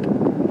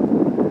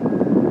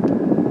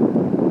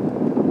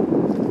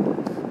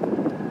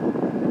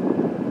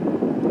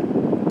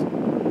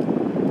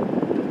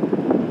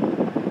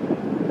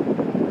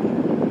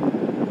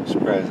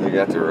 Surprised they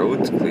got the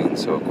roads clean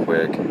so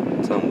quick.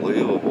 It's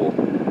unbelievable.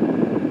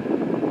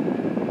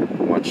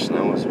 How much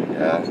snow as we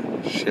got?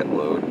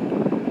 Shitload.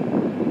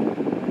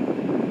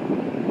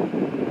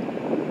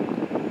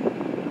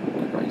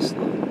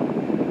 Chrysler.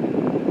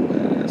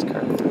 Badass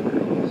car, whatever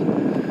it was.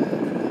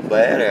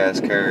 Badass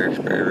car,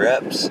 spare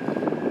reps.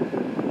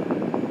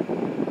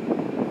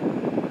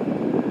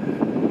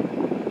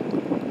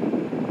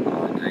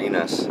 Oh, green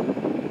us.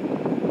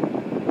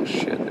 Oh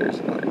shit, there's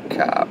another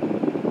cop.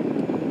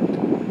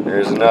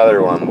 There's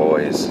another one,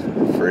 boys.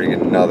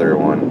 Friggin' another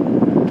one.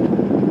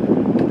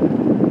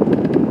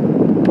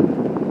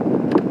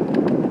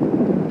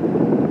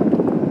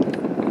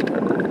 I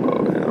worry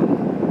about him.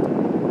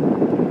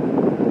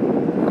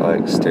 I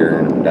like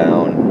staring him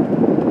down.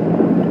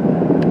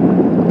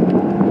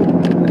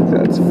 I think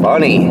that's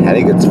funny. I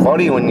think it's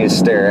funny when you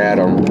stare at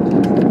them.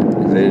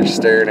 Because they're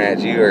staring at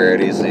you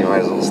already, so you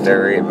might as well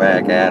stare right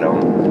back at them.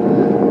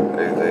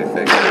 They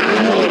think, you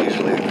know,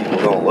 usually people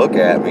don't look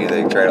at me,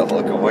 they try to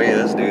look away.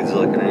 This dude's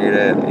looking right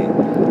at me.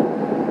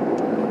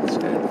 It's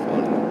kind of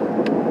funny.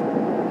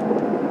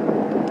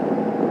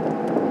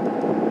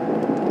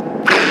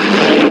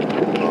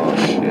 Oh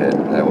shit,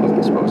 that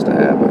wasn't supposed to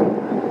happen.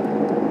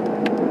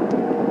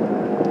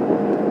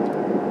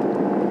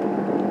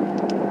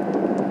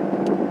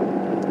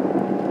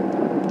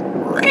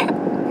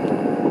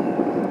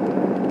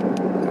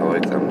 I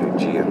like them new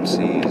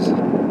GMCs.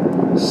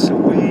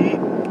 Sweet.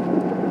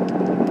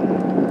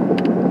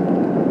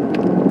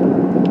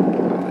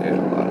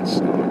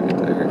 Snow right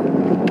there.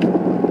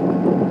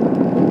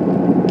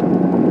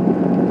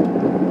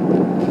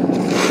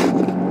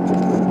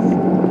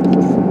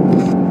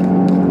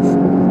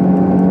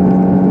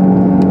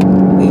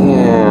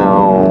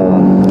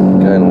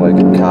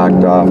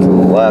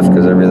 left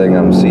because everything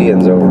I'm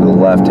seeing is over to the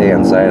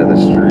left-hand side of the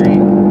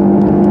street.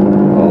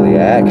 All the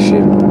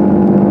action.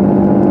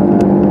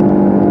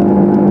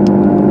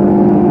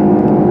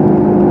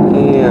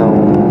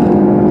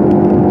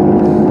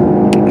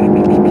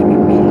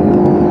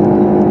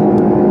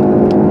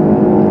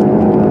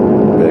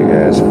 Big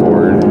ass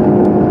Ford.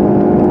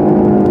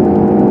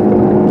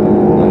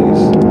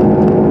 Nice.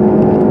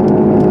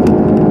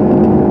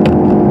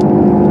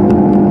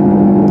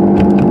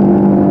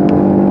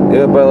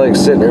 Yep, I like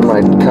sitting in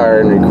my car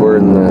and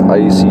recording the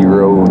icy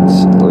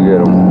roads. Look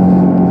at them.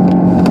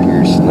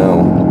 Pure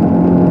snow.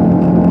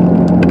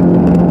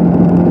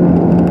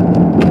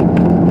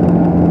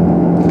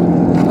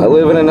 I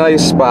live in a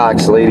nice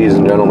box, ladies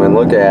and gentlemen.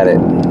 Look at it.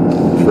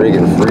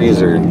 Friggin'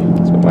 freezer.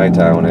 That's what my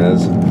town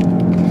is.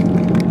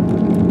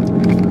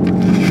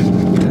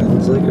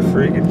 Sounds like a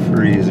friggin'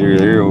 freezer.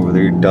 They're over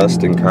there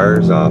dusting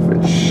cars off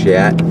and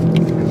shit.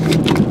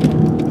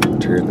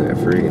 Turn that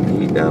friggin'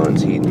 heat down.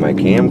 It's heating my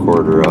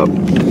camcorder up.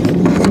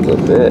 Comes a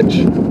bitch.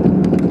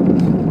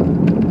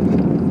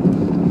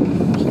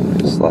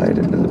 Slide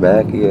into the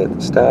back of you at the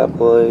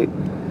stoplight.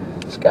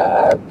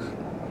 Scott.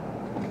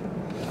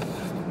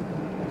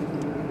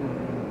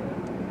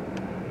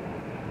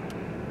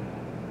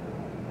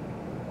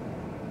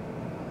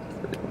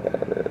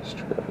 Badass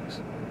trucks.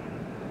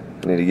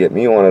 I need to get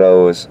me one of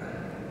those.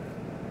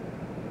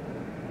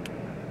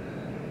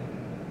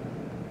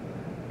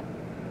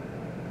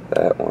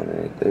 That one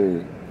right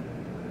there.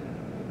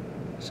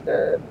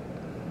 Scared.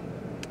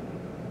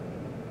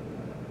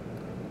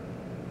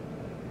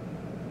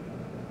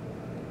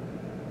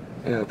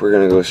 Yep, we're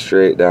gonna go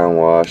straight down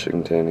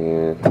Washington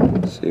here.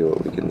 See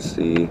what we can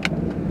see.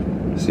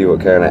 See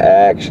what kind of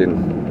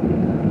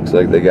action. Looks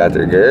like they got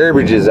their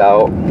garbages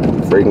out.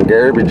 Freaking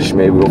garbage.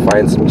 Maybe we'll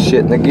find some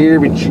shit in the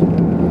garbage.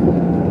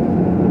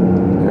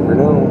 Never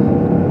know.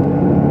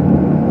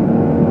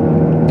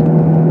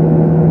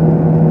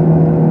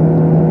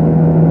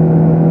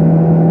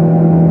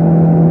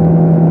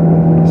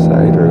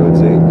 Side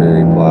roads ain't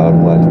very plowed.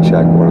 We'll have to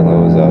check one of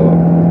those out.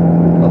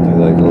 I'll do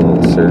like a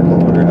little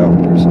circle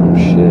around or some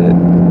shit.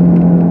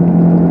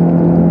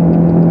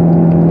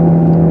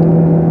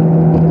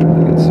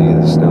 You can see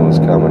the snow's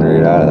coming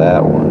right out of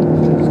that one.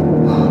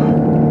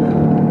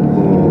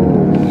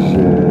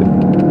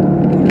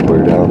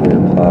 We're down here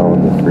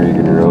plowing the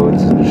freaking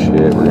roads and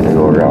shit. We're gonna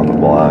go around the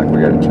block.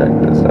 We gotta check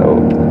this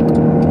out.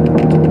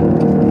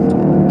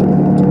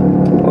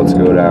 Let's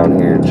go down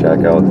here and check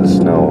out the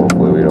snow.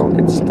 Hopefully we don't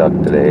get stuck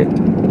today.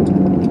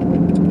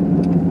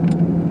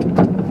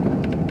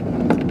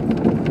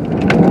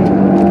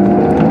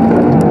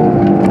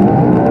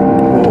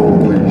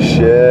 Holy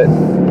shit.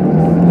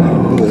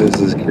 Oh, this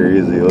is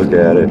crazy. Look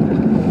at it.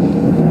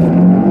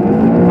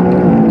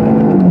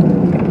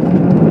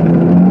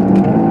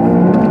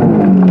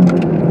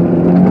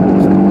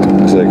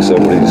 Like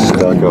somebody's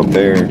stuck up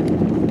there.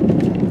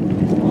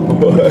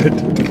 What?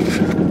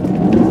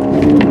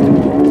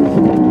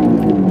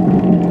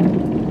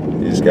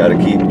 You just gotta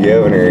keep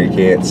giving her, you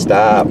can't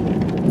stop.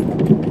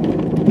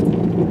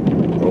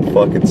 Don't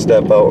fucking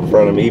step out in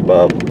front of me,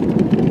 bub.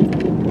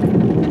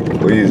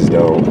 Please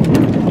don't.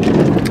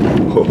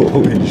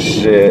 Holy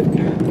shit.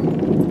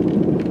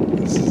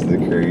 This is the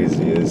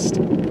craziest.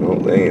 Oh,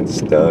 they ain't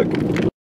stuck.